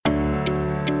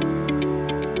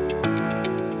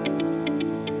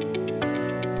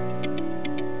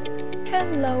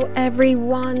Hello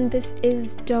everyone, this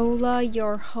is Dola,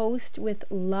 your host with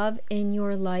Love in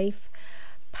Your Life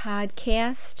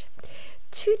podcast.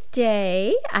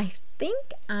 Today, I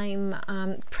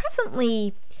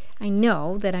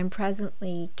know that I'm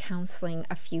presently counseling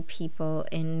a few people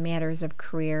in matters of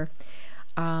career.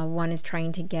 One is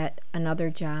trying to get another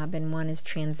job and one is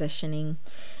transitioning.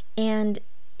 And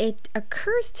it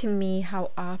occurs to me how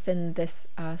often this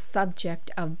subject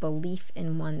of belief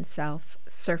in oneself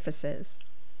surfaces.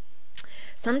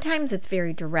 Sometimes it's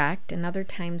very direct, and other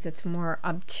times it's more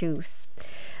obtuse.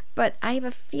 But I have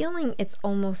a feeling it's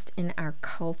almost in our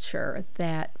culture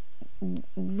that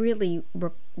really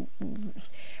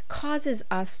causes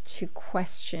us to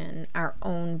question our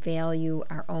own value,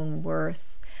 our own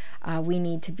worth. We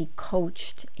need to be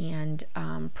coached and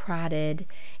prodded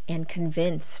and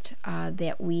convinced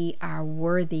that we are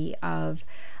worthy of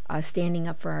standing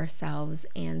up for ourselves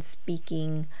and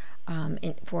speaking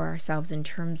for ourselves in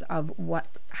terms of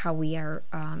how we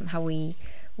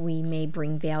may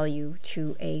bring value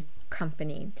to a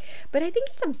company. But I think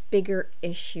it's a bigger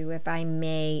issue, if I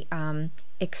may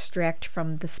extract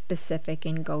from the specific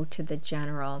and go to the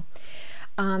general.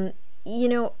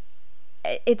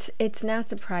 It's not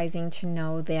surprising to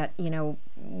know that,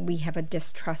 we have a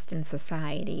distrust in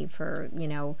society for, we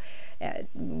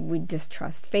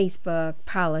distrust Facebook,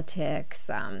 politics.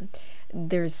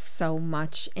 There's so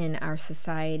much in our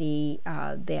society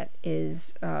that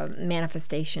is a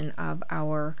manifestation of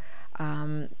our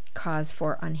cause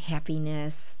for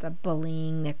unhappiness, the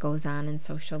bullying that goes on in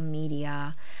social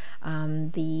media,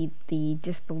 the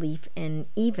disbelief in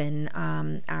even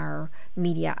our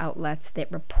media outlets that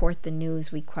report the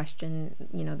news. We question,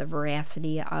 the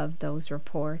veracity of those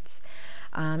reports,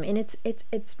 and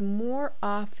it's more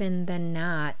often than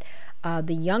not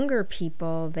the younger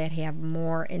people that have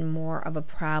more and more of a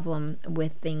problem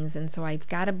with things, and so I've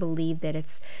got to believe that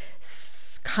it's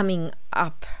coming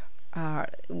up.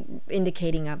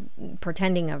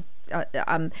 Portending a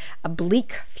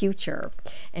bleak future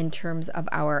in terms of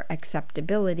our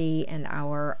acceptability and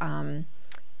our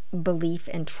belief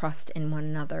and trust in one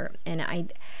another. And I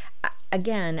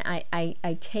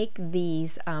take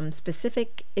these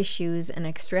specific issues and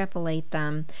extrapolate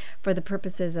them for the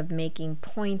purposes of making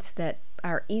points that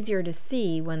are easier to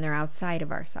see when they're outside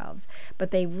of ourselves,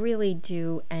 but they really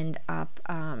do end up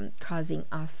causing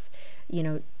us,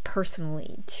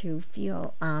 personally to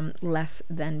feel less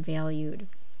than valued.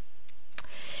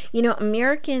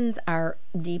 Americans are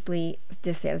deeply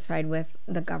dissatisfied with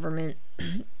the government,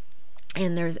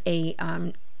 and there's a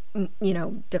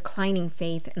declining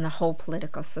faith in the whole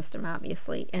political system,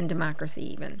 obviously, and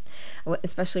democracy even,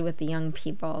 especially with the young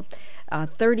people.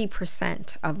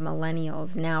 30% of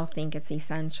millennials now think it's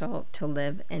essential to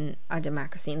live in a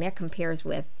democracy, and that compares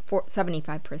with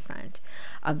 75%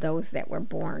 of those that were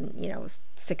born,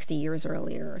 60 years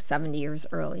earlier or 70 years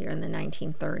earlier in the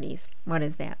 1930s. What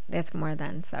is that? That's more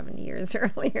than 70 years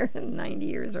earlier and 90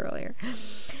 years earlier.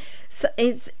 So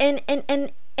it's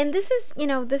and this is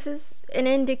an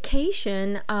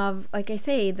indication of, like I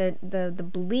say, the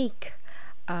bleak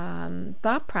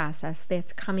thought process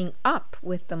that's coming up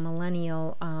with the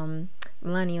millennials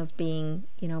being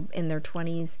in their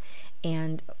 20s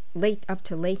and late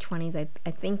 20s.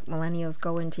 I think millennials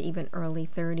go into even early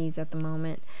 30s at the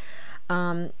moment.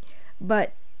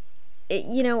 But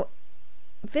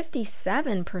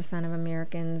 57% of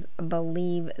Americans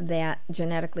believe that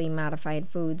genetically modified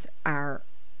foods are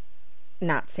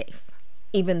not safe,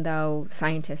 even though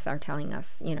scientists are telling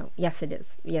us, yes, it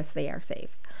is. Yes, they are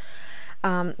safe.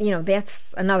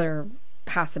 That's another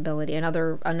possibility,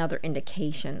 another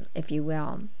indication, if you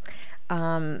will.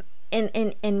 And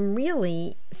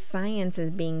really, science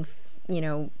is being,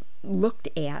 looked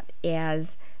at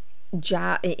as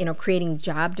creating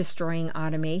job-destroying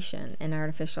automation and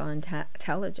artificial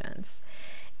intelligence.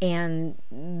 And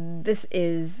this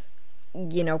is,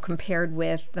 compared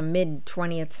with the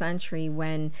mid-20th century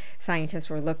when scientists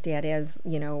were looked at as,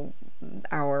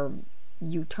 our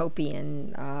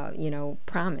utopian,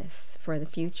 promise for the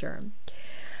future.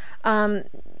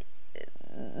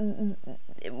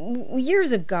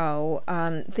 Years ago,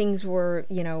 things were,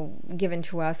 given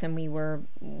to us, and we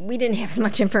didn't have as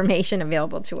much information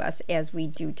available to us as we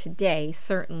do today,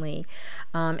 certainly.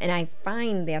 And I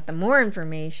find that the more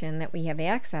information that we have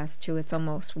access to, it's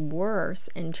almost worse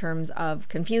in terms of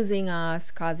confusing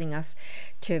us, causing us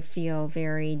to feel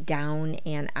very down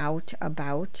and out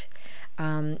about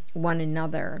one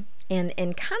another.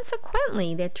 And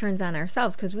consequently, that turns on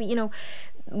ourselves, because we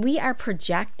are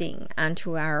projecting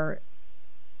onto our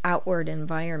outward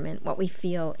environment what we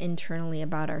feel internally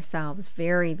about ourselves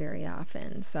very, very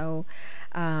often. So,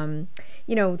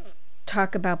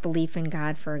 talk about belief in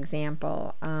God, for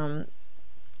example,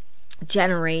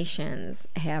 generations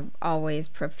have always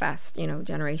professed,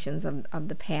 generations of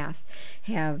the past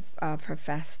have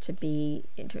professed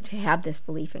to have this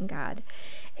belief in God.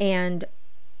 And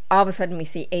all of a sudden we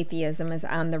see atheism is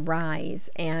on the rise,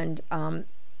 and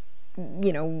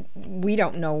we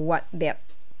don't know what that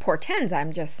portends.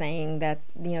 I'm just saying that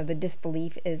the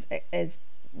disbelief is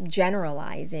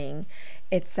generalizing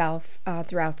itself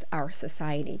throughout our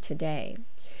society today.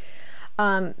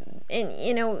 And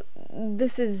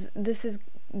this is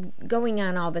going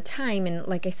on all the time, and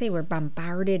like I say, we're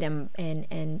bombarded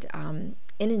and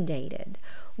inundated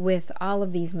with all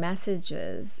of these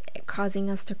messages, causing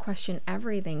us to question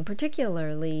everything,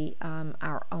 particularly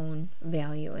our own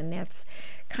value. And that's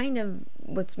kind of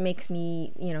what makes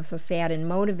me, so sad and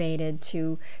motivated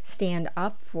to stand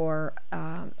up for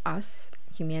us,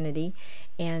 humanity,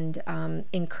 and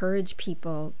encourage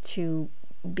people to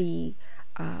be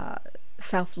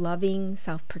self-loving,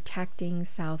 self-protecting,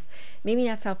 maybe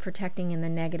not self-protecting in the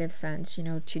negative sense,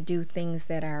 to do things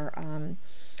that are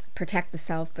protect the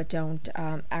self but don't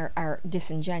are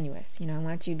disingenuous. I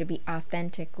want you to be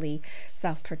authentically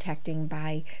self-protecting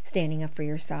by standing up for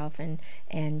yourself and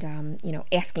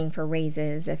asking for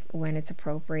raises when it's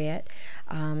appropriate,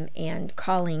 and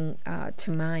calling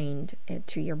to mind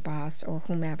to your boss or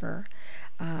whomever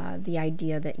the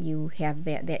idea that you have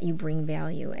that you bring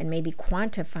value, and maybe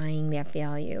quantifying that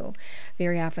value.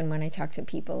 Very often when I talk to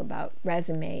people about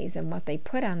resumes and what they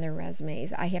put on their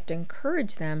resumes, I have to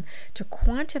encourage them to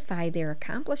quantify their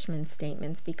accomplishment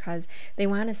statements, because they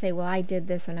want to say, well, I did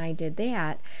this and I did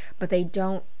that, but they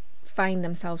don't find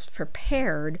themselves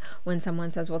prepared when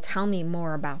someone says, well, tell me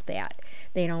more about that.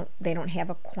 They don't have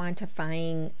a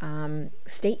quantifying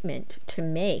statement to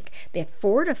make that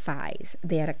fortifies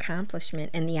that accomplishment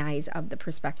in the eyes of the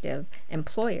prospective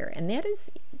employer, and that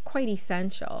is quite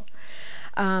essential.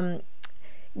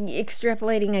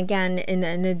 Extrapolating again in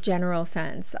a general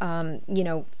sense,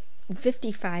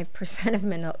 55% of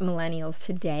millennials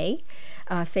today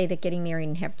say that getting married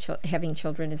and having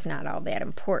children is not all that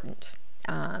important.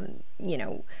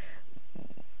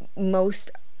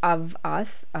 Most of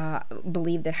us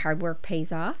believe that hard work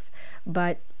pays off,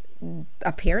 but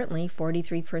apparently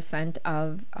 43%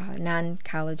 of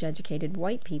non-college educated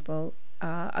white people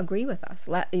agree with us.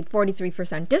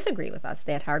 43% disagree with us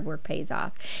that hard work pays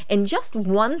off. And just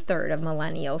 1/3 of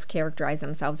millennials characterize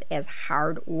themselves as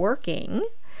hardworking,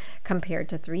 compared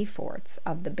to 3/4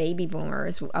 of the baby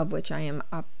boomers, of which I am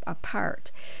a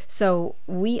part. So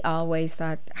we always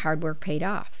thought hard work paid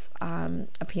off.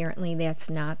 Apparently that's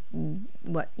not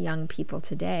what young people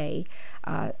today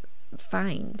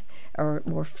find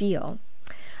or feel.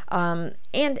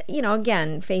 And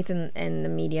again, faith in the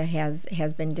media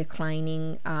has been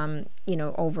declining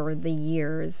over the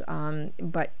years,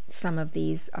 but some of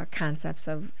these concepts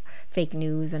of fake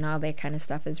news and all that kind of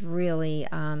stuff is really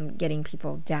getting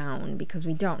people down, because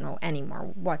we don't know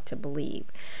anymore what to believe,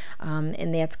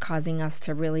 and that's causing us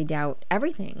to really doubt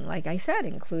everything, like I said,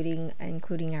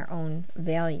 including our own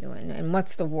value and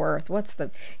what's the worth, what's the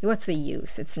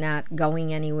use. It's not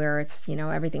going anywhere. It's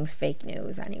everything's fake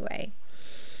news anyway.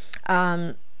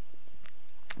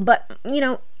 But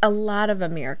a lot of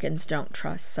Americans don't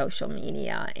trust social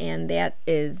media, and that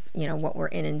is what we're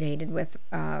inundated with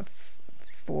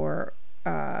for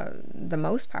the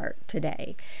most part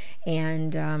today,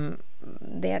 and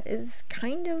that is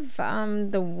kind of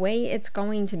the way it's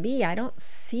going to be. I don't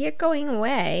see it going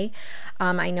away.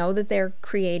 I know that they're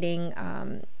creating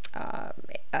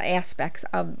aspects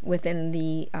of within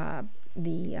the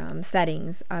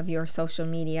settings of your social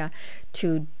media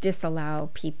to disallow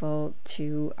people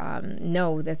to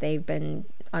know that they've been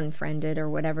unfriended or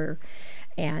whatever.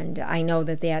 And I know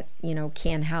that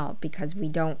can help, because we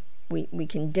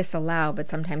can disallow, but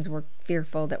sometimes we're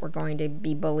fearful that we're going to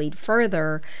be bullied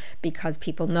further because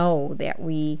people know that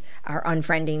we are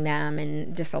unfriending them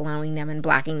and disallowing them and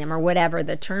blocking them, or whatever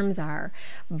the terms are.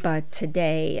 But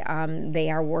today they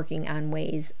are working on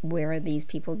ways where these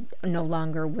people no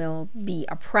longer will be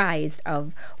apprised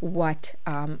of what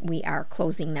we are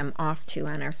closing them off to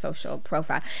on our social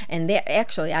profile. And that,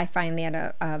 actually, I find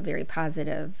that a very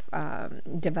positive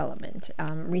development,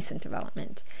 recent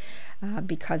development.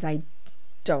 Because I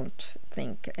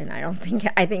think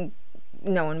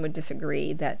no one would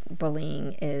disagree that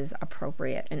bullying is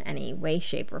appropriate in any way,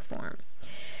 shape, or form.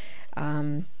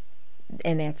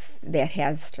 that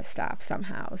has to stop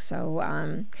somehow.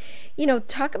 So,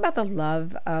 talk about the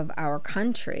love of our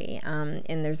country.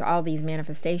 And there's all these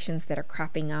manifestations that are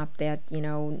cropping up that,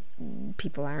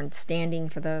 people aren't standing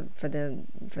for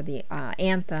the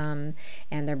anthem,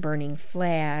 and they're burning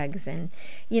flags. And,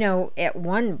 at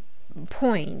one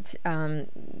point,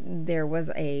 there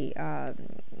was a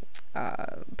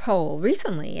poll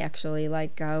recently, actually,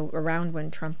 around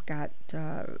when Trump got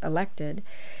elected,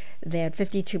 that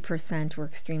 52% were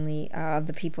extremely, of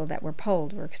the people that were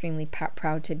polled were extremely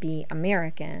proud to be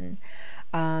American.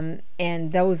 And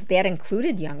that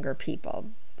included younger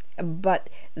people. But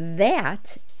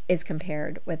that is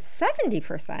compared with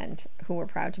 70% who were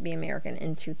proud to be American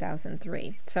in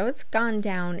 2003. So it's gone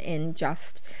down in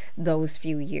just those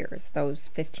few years, those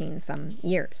 15-some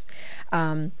years.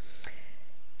 12%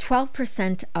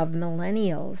 of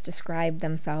millennials describe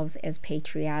themselves as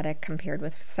patriotic, compared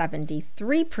with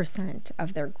 73%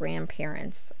 of their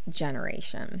grandparents'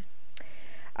 generation.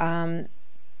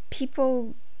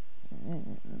 People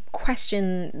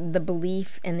question the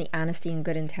belief in the honesty and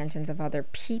good intentions of other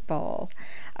people.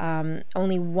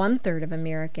 Only 1/3 of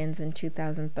Americans in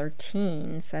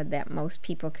 2013 said that most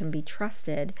people can be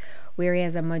trusted,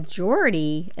 whereas a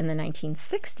majority in the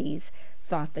 1960s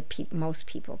thought that most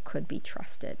people could be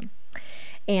trusted.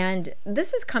 And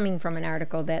this is coming from an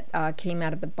article that came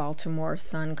out of the Baltimore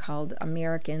Sun called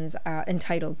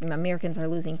entitled Americans Are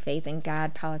Losing Faith in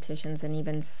God, Politicians, and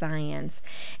Even Science.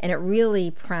 And it really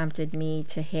prompted me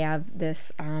to have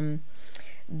this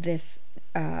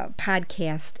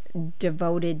podcast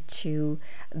devoted to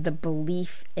the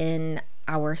belief in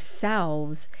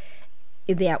ourselves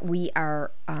that we are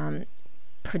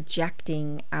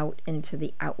projecting out into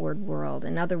the outward world.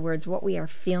 In other words, what we are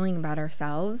feeling about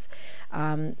ourselves,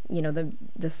 our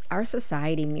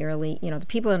society merely, the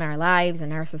people in our lives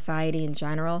and our society in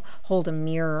general hold a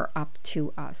mirror up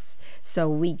to us. So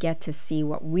we get to see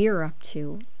what we're up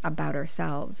to about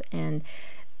ourselves. And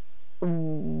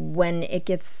when it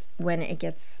gets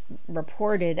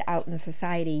reported out in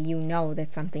society,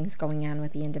 that something's going on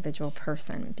with the individual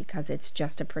person, because it's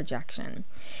just a projection,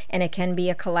 and it can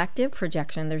be a collective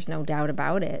projection. There's no doubt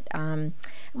about it. I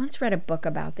once read a book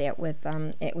about that with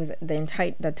it was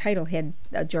the title had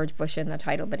George Bush in the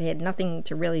title, but it had nothing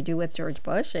to really do with George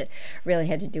Bush. It really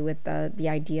had to do with the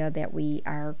idea that we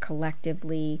are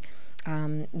collectively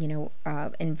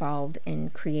involved in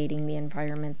creating the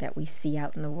environment that we see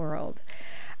out in the world.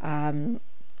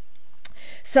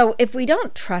 So if we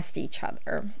don't trust each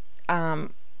other,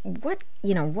 what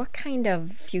kind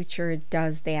of future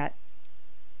does that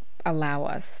allow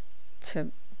us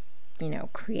to,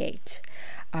 create?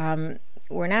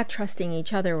 We're not trusting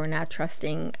each other. We're not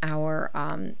trusting our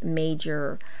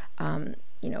major,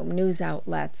 news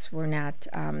outlets. We're not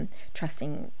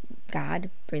trusting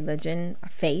God, religion,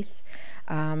 faith.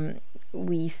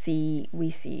 We see,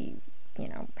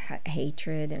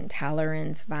 hatred,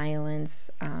 intolerance,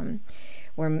 violence.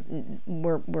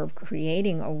 We're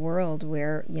creating a world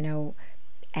where,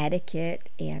 etiquette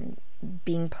and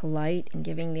being polite and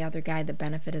giving the other guy the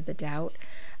benefit of the doubt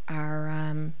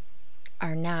are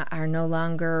no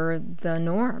longer the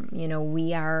norm.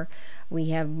 We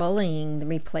have bullying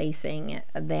replacing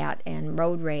that, and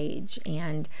road rage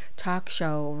and talk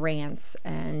show rants,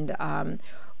 and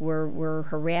we're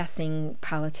harassing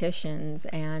politicians,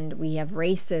 and we have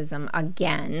racism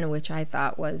again, which I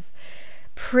thought was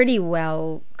pretty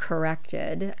well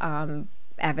corrected.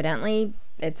 Evidently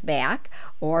it's back,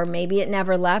 or maybe it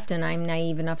never left, and I'm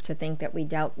naive enough to think that we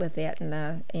dealt with it in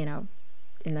the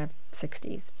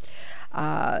 60s.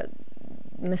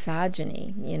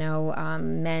 Misogyny,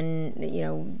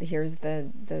 men, here's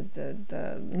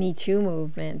the Me Too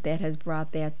movement that has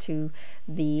brought that to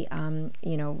the,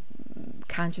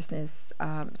 consciousness,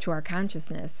 to our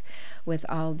consciousness, with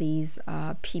all these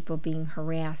people being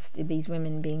harassed, these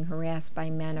women being harassed by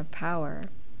men of power.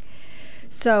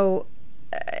 So,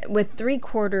 with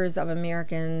 3/4 of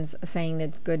Americans saying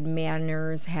that good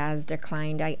manners has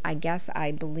declined, I guess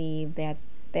I believe that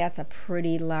that's a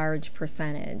pretty large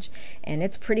percentage, and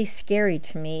it's pretty scary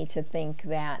to me to think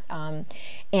that,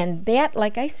 and that,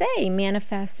 like I say,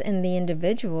 manifests in the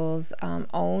individual's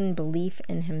own belief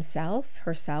in herself,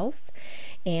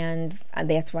 and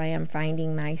that's why I'm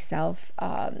finding myself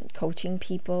coaching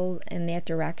people in that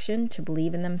direction, to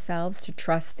believe in themselves, to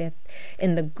trust that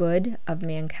in the good of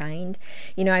mankind.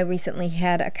 I recently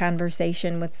had a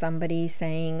conversation with somebody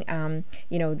saying,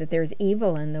 that there's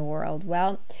evil in the world.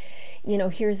 Well,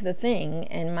 here's the thing.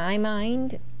 In my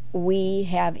mind, we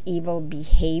have evil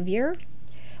behavior.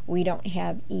 We don't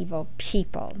have evil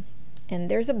people. And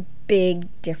there's a big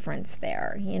difference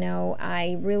there.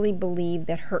 I really believe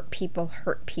that hurt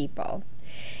people.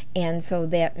 And so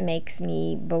that makes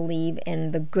me believe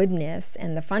in the goodness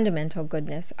and the fundamental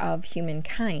goodness of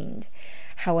humankind.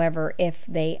 However, if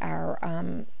they are,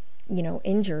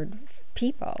 injured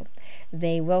people,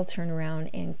 they will turn around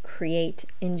and create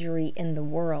injury in the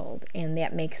world, and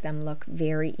that makes them look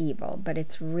very evil. But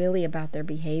it's really about their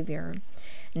behavior,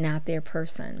 not their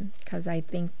person, because I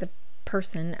think the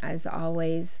person is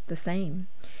always the same.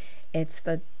 It's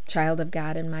the child of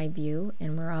God in my view,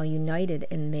 and we're all united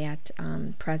in that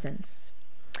presence.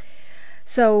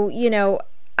 So,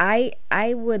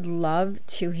 I would love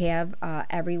to have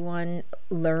everyone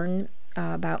learn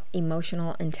about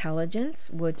emotional intelligence,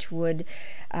 which would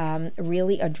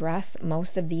really address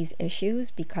most of these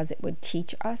issues, because it would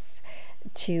teach us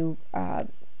to,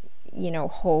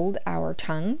 hold our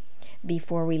tongue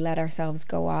before we let ourselves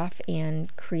go off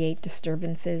and create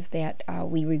disturbances that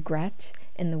we regret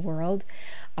in the world.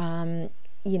 To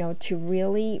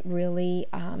really, really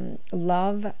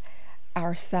love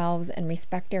ourselves and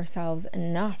respect ourselves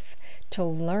enough to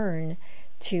learn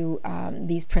to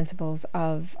these principles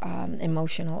of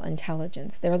emotional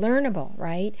intelligence. They're learnable,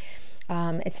 right?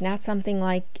 It's not something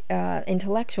like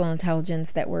intellectual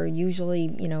intelligence that we're usually,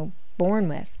 born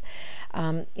with.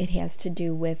 It has to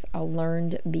do with a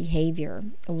learned behavior,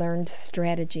 learned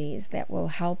strategies that will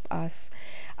help us,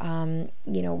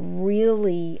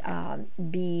 really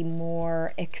be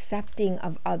more accepting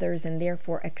of others, and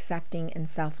therefore accepting and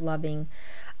self-loving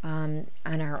in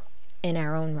our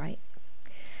own right.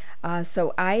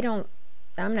 So I'm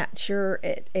not sure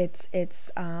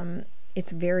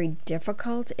it's very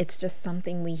difficult. It's just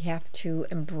something we have to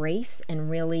embrace and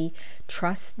really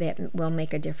trust that will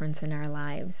make a difference in our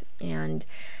lives. And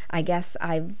I guess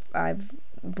I've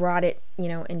brought it,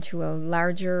 into a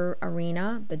larger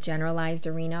arena, the generalized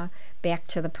arena, back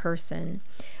to the person.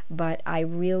 But I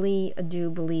really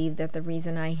do believe that the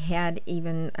reason I had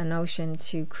even a notion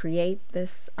to create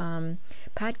this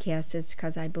podcast is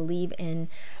because I believe in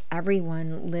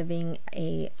everyone living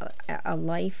a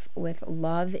life with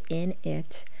love in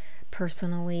it,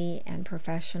 personally and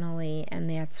professionally, and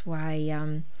that's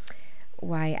why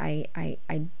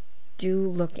I do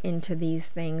look into these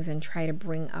things and try to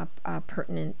bring up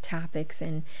pertinent topics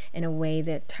in a way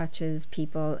that touches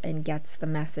people and gets the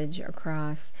message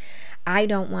across. I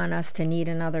don't want us to need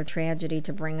another tragedy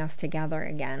to bring us together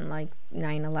again, like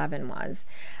 9/11 was.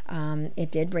 It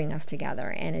did bring us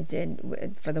together, and it did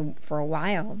for a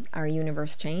while. Our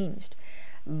universe changed,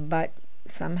 but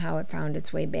somehow it found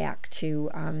its way back to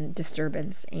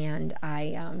disturbance, and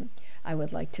I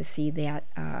would like to see that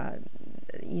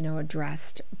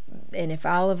addressed. And if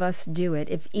all of us do it,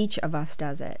 if each of us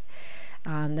does it,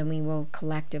 then we will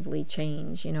collectively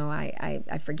change.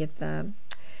 I forget the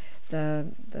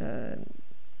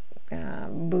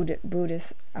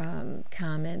Buddhist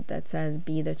comment that says,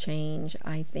 be the change.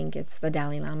 I think it's the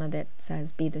Dalai Lama that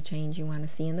says, be the change you want to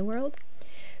see in the world.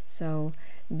 So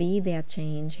be that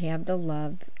change, have the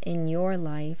love in your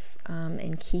life,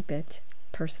 and keep it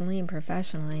personally and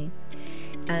professionally.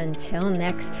 Until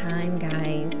next time,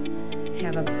 guys,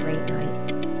 have a great night.